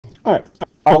All right,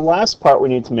 our last part we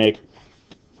need to make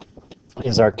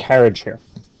is our carriage here.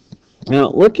 Now,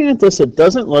 looking at this, it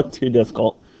doesn't look too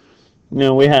difficult.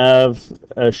 We have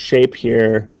a shape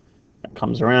here that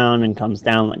comes around and comes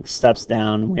down, like steps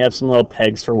down. We have some little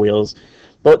pegs for wheels.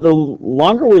 But the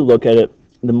longer we look at it,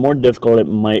 the more difficult it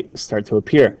might start to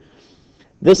appear.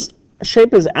 This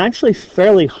shape is actually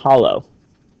fairly hollow.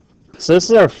 So this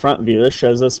is our front view. This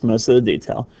shows us most of the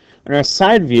detail. And our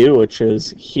side view, which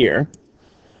is here,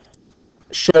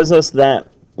 shows us that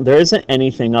there isn't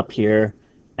anything up here,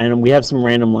 and we have some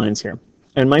random lines here.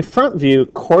 And my front view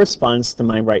corresponds to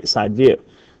my right side view.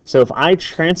 So if I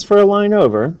transfer a line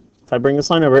over, if I bring this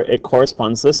line over, it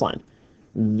corresponds to this line.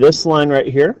 This line right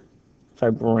here, if I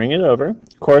bring it over,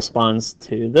 corresponds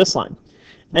to this line.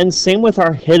 And same with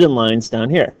our hidden lines down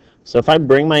here. So if I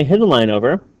bring my hidden line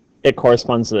over, it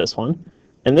corresponds to this one.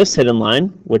 And this hidden line,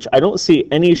 which I don't see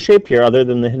any shape here other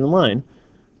than the hidden line,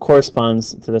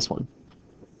 corresponds to this one.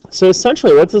 So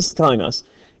essentially what this is telling us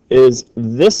is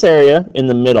this area in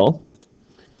the middle,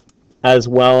 as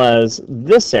well as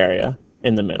this area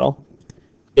in the middle,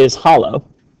 is hollow.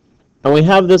 And we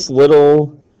have this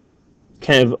little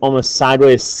kind of almost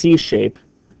sideways C shape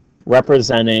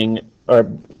representing or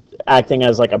acting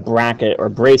as like a bracket or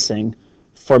bracing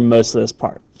for most of this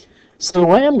part. So the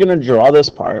way I'm going to draw this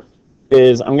part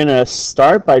is I'm going to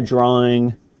start by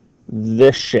drawing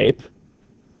this shape.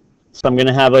 So I'm going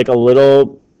to have like a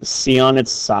little C on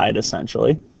its side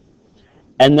essentially.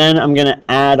 And then I'm going to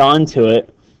add on to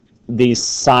it these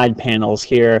side panels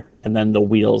here and then the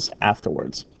wheels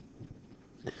afterwards.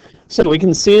 So we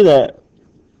can see that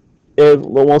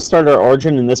we'll start our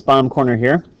origin in this bottom corner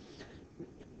here.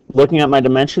 Looking at my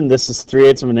dimension, this is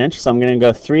 3/8 of an inch, so I'm going to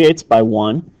go 3/8 by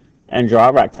 1 and draw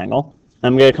a rectangle.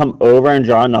 I'm going to come over and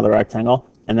draw another rectangle,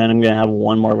 and then I'm going to have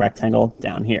one more rectangle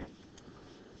down here.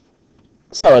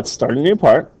 So let's start a new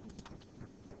part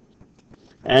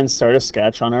and start a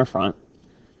sketch on our front.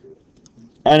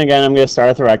 And again, I'm going to start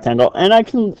with a rectangle, and I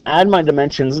can add my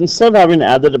dimensions. Instead of having to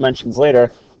add the dimensions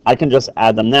later, I can just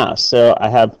add them now. So I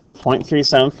have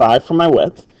 0.375 for my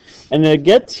width. And to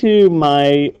get to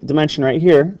my dimension right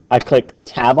here, I click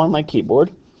Tab on my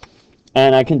keyboard,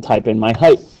 and I can type in my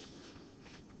height.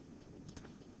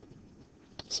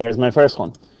 So here's my first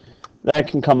one. Then I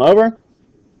can come over,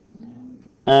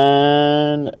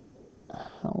 and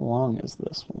how long is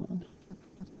this one?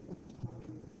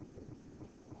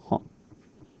 Huh. All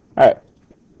right,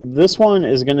 this one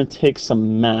is going to take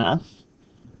some math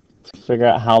to figure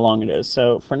out how long it is.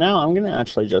 So for now, I'm going to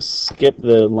actually just skip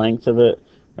the length of it,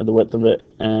 or the width of it,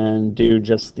 and do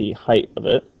just the height of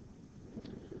it,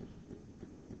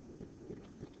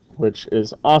 which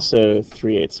is also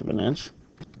 3/8 of an inch.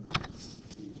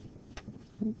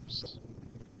 Oops.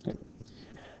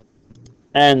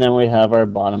 And then we have our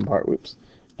bottom part, whoops.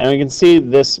 And we can see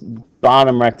this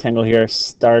bottom rectangle here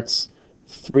starts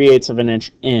 3/8 of an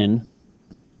inch in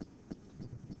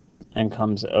and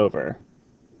comes over.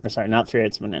 Or sorry, not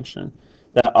 3/8 of an inch in.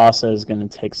 That also is going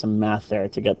to take some math there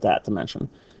to get that dimension.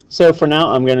 So for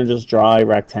now, I'm going to just draw a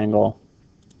rectangle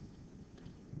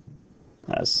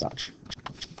as such.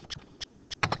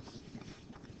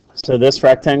 So this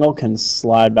rectangle can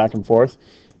slide back and forth.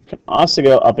 It can also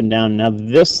go up and down. Now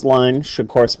this line should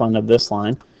correspond to this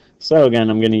line. So again,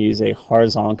 I'm going to use a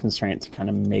horizontal constraint to kind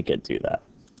of make it do that.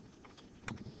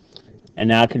 And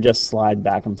now it can just slide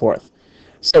back and forth.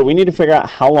 So we need to figure out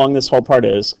how long this whole part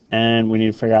is, and we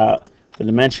need to figure out the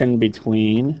dimension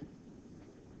between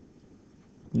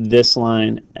this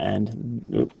line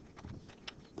and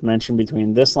dimension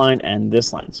between this line and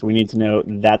this line. So we need to know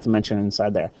that dimension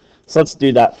inside there. So let's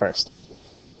do that first.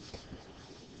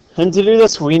 And to do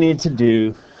this, we need to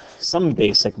do some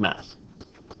basic math.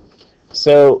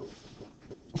 So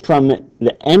from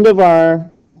the end of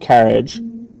our carriage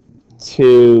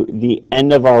to the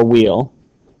end of our wheel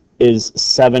is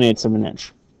 7/8 of an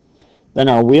inch. Then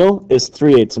our wheel is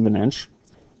 3/8 of an inch.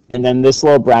 And then this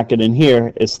little bracket in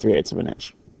here is 3/8 of an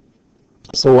inch.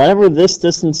 So whatever this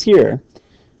distance here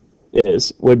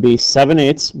is would be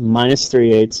 7/8 minus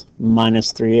 3/8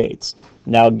 minus 3/8.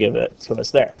 Now give it to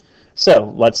us there.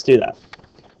 So let's do that.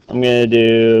 I'm going to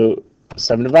do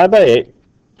 7 divided by 8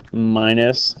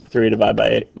 minus 3 divided by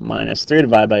 8 minus 3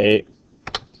 divided by 8.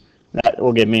 That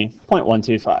will give me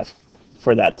 0.125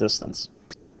 for that distance.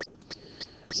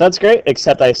 So that's great,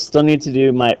 except I still need to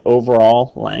do my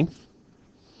overall length.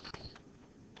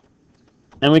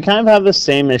 And we kind of have the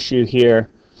same issue here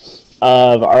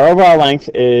of our overall length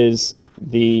is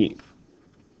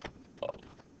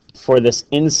for this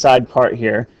inside part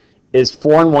here is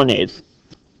 4 1/8,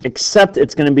 except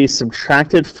it's going to be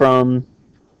subtracted from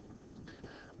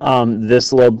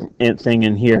this little thing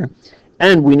in here.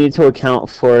 And we need to account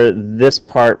for this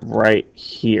part right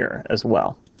here as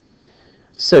well.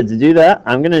 So to do that,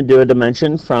 I'm going to do a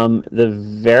dimension from the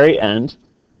very end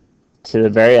to the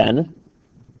very end.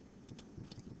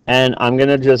 And I'm going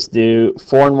to just do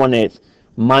 4 1/8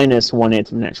 minus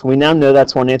 1/8 of an inch. We now know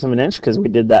that's 1/8 of an inch because we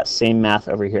did that same math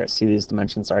over here. See, these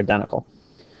dimensions are identical.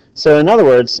 So in other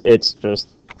words, it's just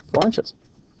 4 inches.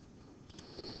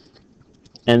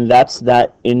 And that's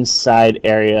that inside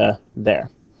area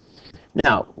there.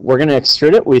 Now, we're going to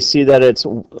extrude it. We see that it's,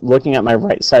 looking at my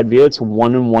right side view, it's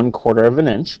 1 1/4 of an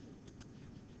inch.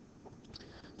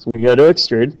 So we go to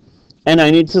extrude, and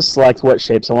I need to select what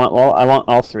shapes I want. Well, I want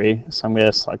all three, so I'm going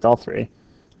to select all three,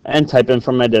 and type in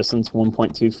from my distance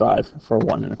 1.25 for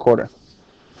 1 1/4.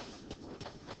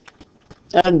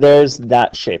 And there's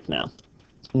that shape now.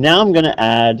 Now I'm going to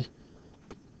add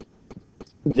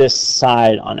this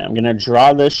side on it. I'm going to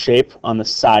draw this shape on the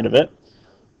side of it,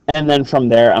 and then from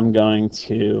there I'm going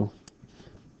to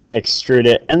extrude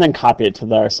it and then copy it to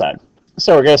the other side.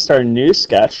 So we're going to start a new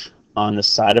sketch on the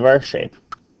side of our shape,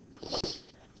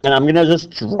 and I'm going to just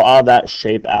draw that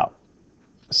shape out.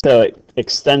 So it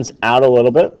extends out a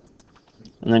little bit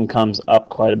and then comes up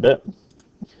quite a bit.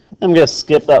 I'm going to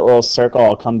skip that little circle.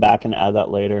 I'll come back and add that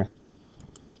later.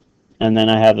 And then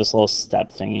I have this little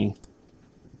step thingy.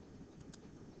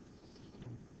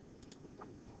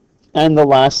 And the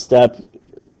last step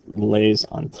lays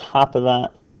on top of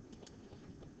that.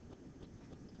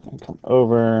 And come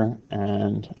over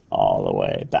and all the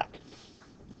way back.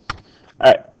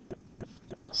 All right.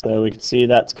 So we can see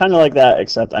that's kind of like that,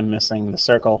 except I'm missing the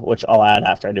circle, which I'll add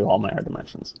after I do all my other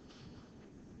dimensions.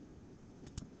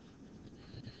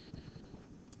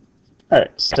 All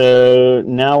right, so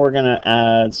now we're going to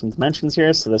add some dimensions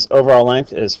here. So this overall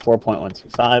length is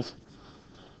 4.125.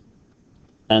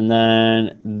 And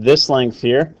then this length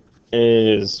here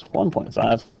is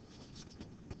 1.5.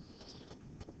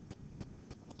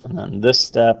 And then this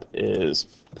step is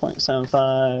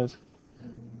 0.75.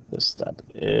 This step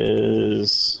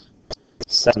is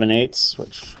 7/8,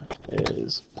 which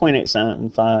is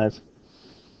 0.875.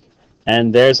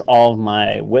 And there's all of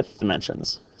my width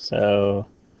dimensions. So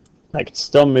I can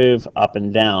still move up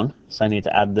and down, so I need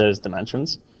to add those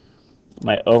dimensions.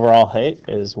 My overall height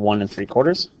is 1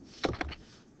 3/4.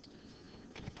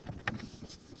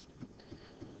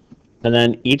 And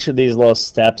then each of these little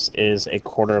steps is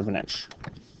 1/4 of an inch.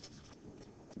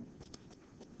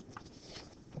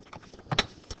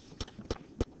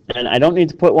 And I don't need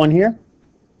to put one here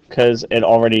because it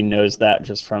already knows that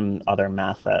just from other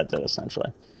math that it did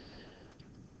essentially.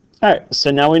 All right,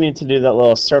 so now we need to do that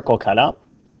little circle cutout.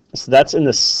 So that's in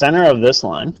the center of this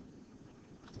line,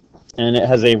 and it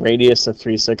has a radius of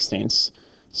 3/16.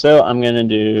 So I'm going to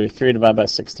do 3 divided by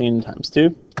 16 times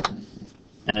 2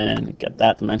 and get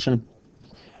that dimension.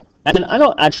 And I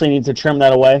don't actually need to trim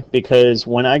that away because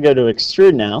when I go to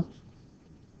extrude now,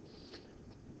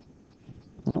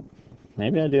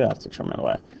 maybe I do have to trim it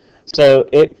away. So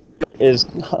it is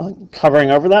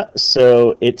covering over that,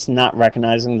 so it's not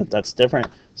recognizing that that's different.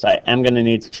 So I am going to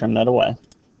need to trim that away.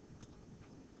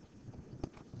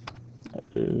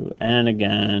 And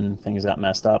again, things got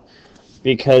messed up.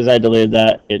 Because I deleted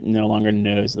that, it no longer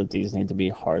knows that these need to be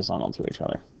horizontal to each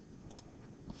other.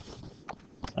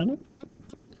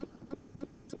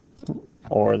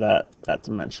 Or that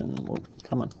dimension will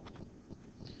come on.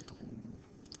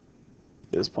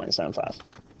 It is 0.75.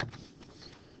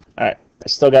 All right, I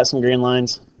still got some green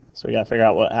lines, so we got to figure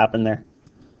out what happened there.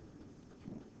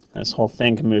 This whole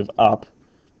thing can move up,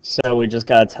 so we just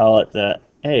got to tell it that,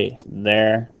 hey,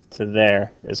 there to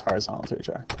there is horizontal to each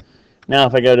other. Now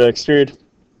if I go to extrude,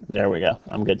 there we go.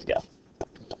 I'm good to go.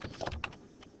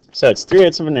 So it's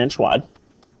 3/8 of an inch wide.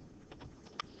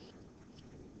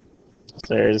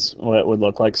 So there's what it would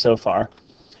look like so far.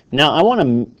 Now I want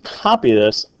to copy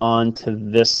this onto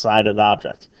this side of the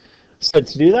object. So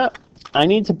to do that, I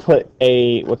need to put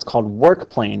a what's called work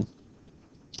plane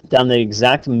down the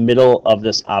exact middle of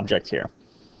this object here.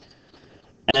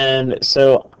 And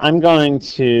so I'm going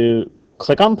to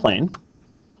click on plane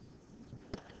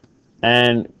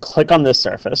and click on this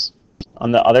surface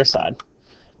on the other side.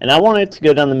 And I want it to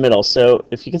go down the middle. So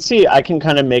if you can see, I can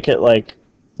kind of make it like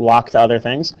lock to other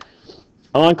things.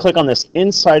 I want to click on this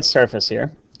inside surface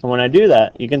here. And when I do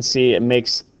that, you can see it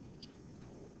makes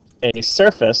a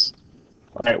surface,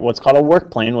 right, what's called a work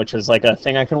plane, which is like a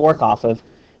thing I can work off of,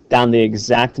 down the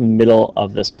exact middle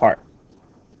of this part.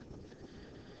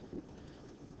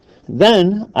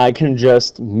 Then I can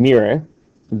just mirror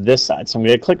this side. So I'm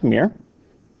going to click mirror.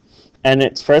 And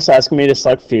it's first asking me to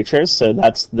select features, so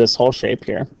that's this whole shape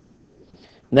here.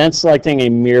 Then selecting a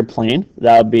mirror plane,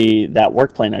 that would be that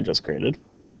work plane I just created.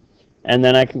 And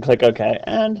then I can click OK,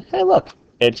 and hey, look,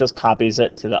 it just copies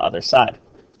it to the other side.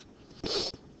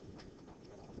 So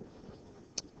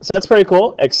that's pretty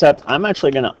cool, except I'm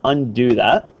actually going to undo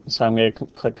that. So I'm going to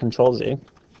click Control Z.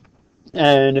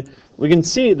 And we can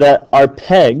see that our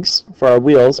pegs for our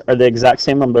wheels are the exact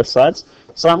same on both sides.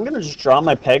 So I'm going to just draw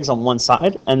my pegs on one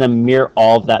side and then mirror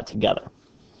all of that together.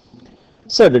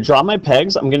 So to draw my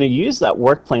pegs, I'm going to use that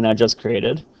work plane I just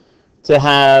created to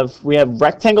have, we have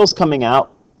rectangles coming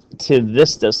out to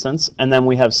this distance, and then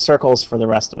we have circles for the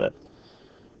rest of it.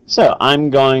 So I'm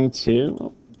going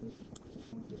to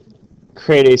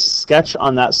create a sketch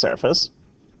on that surface,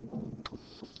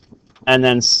 and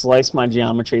then slice my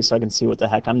geometry so I can see what the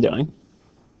heck I'm doing.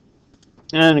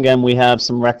 And again, we have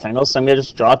some rectangles, so I'm going to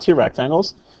just draw two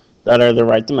rectangles that are the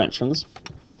right dimensions.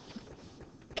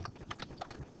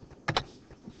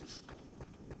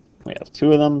 We have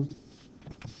two of them.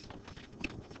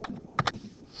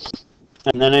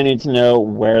 And then I need to know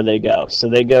where they go. So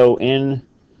they go in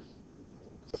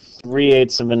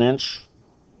 3/8 of an inch.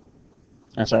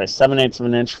 Or sorry, 7/8 of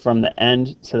an inch from the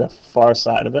end to the far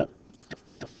side of it.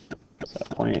 So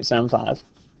 0.875.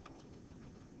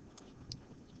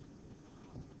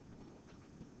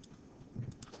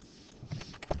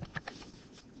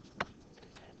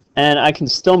 And I can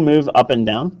still move up and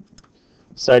down.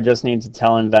 So I just need to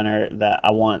tell Inventor that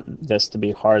I want this to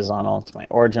be horizontal to my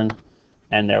origin,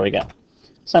 and there we go.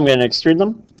 So I'm going to extrude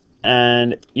them,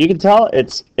 and you can tell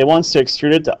it wants to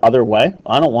extrude it the other way.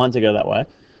 I don't want to go that way.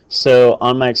 So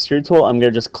on my extrude tool, I'm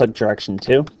going to just click direction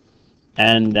 2,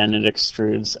 and then it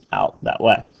extrudes out that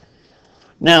way.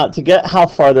 Now to get how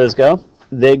far those go,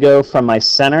 they go from my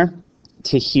center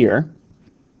to here.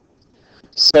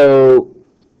 So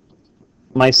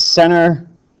my center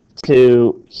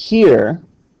to here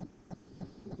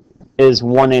is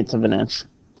 1/8 of an inch,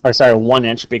 or sorry, 1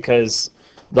 inch, because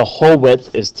the whole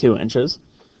width is 2 inches.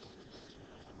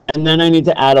 And then I need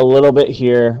to add a little bit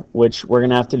here, which we're going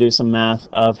to have to do some math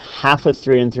of half of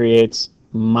 3 3/8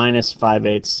 minus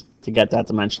 5/8 to get that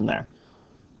dimension there.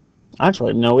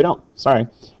 Actually, no, we don't. Sorry.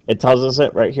 It tells us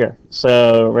it right here.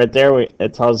 So right there,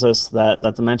 it tells us that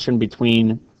that dimension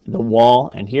between the wall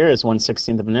and here is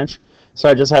 1/16 of an inch. So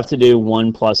I just have to do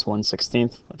 1 plus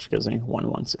 1/16, which gives me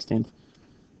 1 1/16.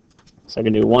 So I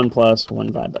can do 1 plus 1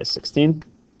 divided by 16.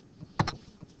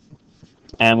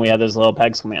 And we have those little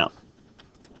pegs coming out.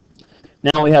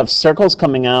 Now we have circles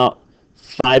coming out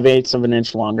 5/8 of an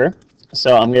inch longer.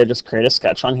 So I'm going to just create a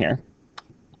sketch on here.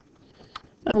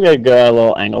 I'm going to go at a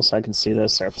little angle so I can see the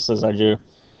surfaces I drew.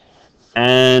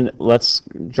 And let's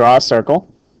draw a circle.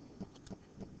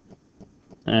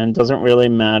 And it doesn't really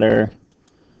matter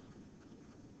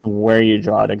where you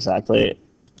draw it exactly,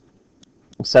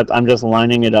 except I'm just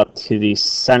lining it up to the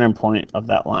center point of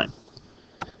that line.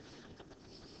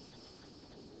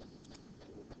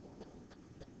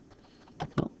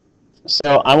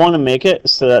 So I want to make it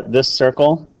so that this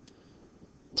circle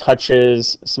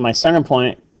touches, so my center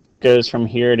point goes from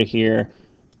here to here,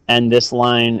 and this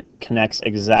line connects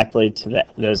exactly to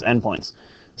those endpoints.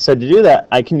 So to do that,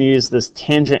 I can use this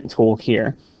tangent tool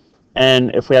here.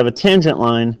 And if we have a tangent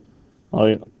line,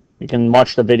 well, you can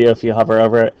watch the video if you hover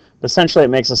over it. But essentially, it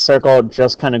makes a circle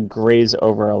just kind of graze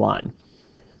over a line.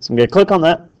 So I'm going to click on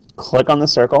that, click on the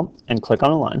circle, and click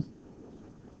on a line.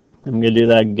 I'm going to do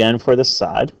that again for the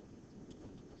side.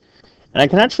 And I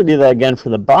can actually do that again for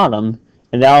the bottom,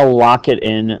 and that'll lock it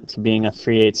in to being a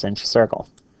 3/8 inch circle.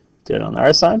 Do it on the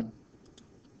other side.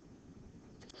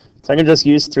 So I can just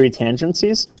use 3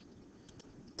 tangencies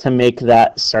to make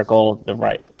that circle the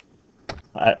right,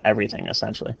 everything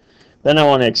essentially. Then I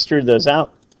want to extrude those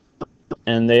out,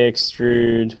 and they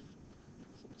extrude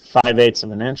 5/8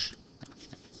 of an inch.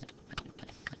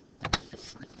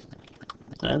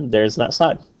 And there's that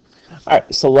side. All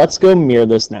right, so let's go mirror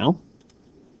this now.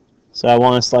 So I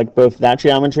want to select both that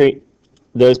geometry,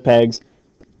 those pegs,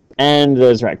 and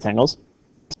those rectangles.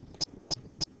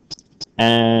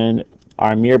 And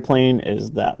our mirror plane is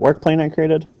that work plane I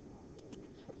created.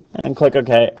 And click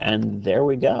OK, and there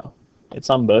we go. It's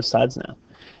on both sides now.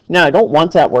 Now, I don't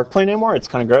want that work plane anymore. It's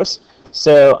kind of gross.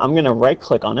 So I'm going to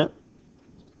right-click on it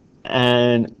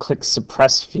and click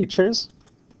Suppress Features.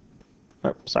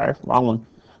 Oh, sorry, wrong one.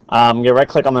 I'm going to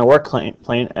right-click on my work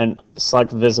plane and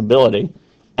select Visibility,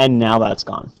 and now that's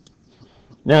gone.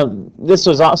 Now, this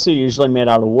was also usually made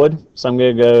out of wood, so I'm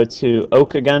going to go to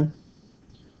Oak again.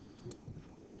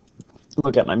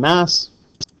 Look at my mass,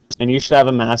 and you should have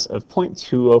a mass of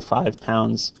 0.205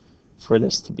 pounds for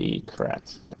this to be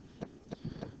correct.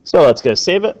 So let's go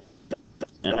save it,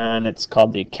 and it's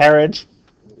called the Carriage.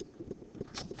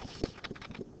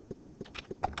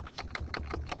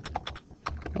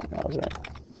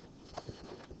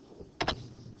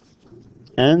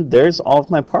 And there's all of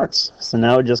my parts. So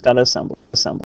now we just got to assemble.